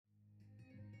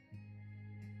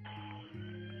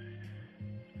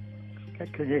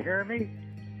Can you hear me?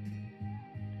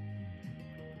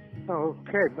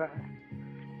 Okay, but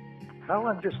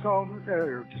Helen just told me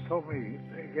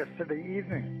yesterday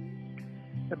evening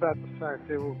about the fact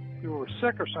that you were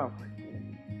sick or something.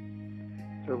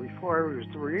 So before I was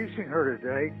releasing her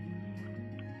today,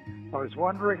 I was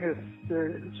wondering if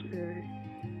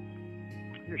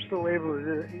you're still able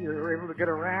to get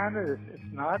around. If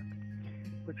not,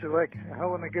 would you like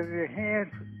Helen to give you a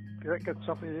hand to get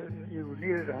something you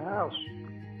need at the house?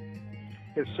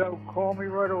 If so, call me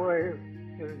right away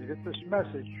and get this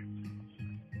message.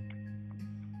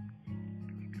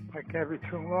 I can't be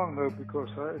too long though because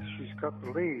she's got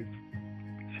to leave.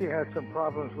 She had some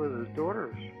problems with her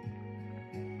daughters.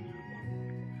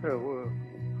 So,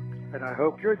 and I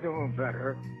hope you're doing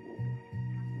better,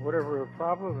 whatever the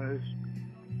problem is.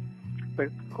 But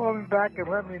call me back and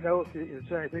let me know if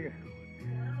there's anything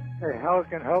how I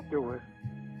can help you with.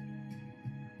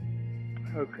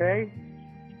 Okay?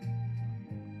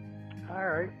 All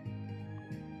right.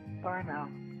 Bye now.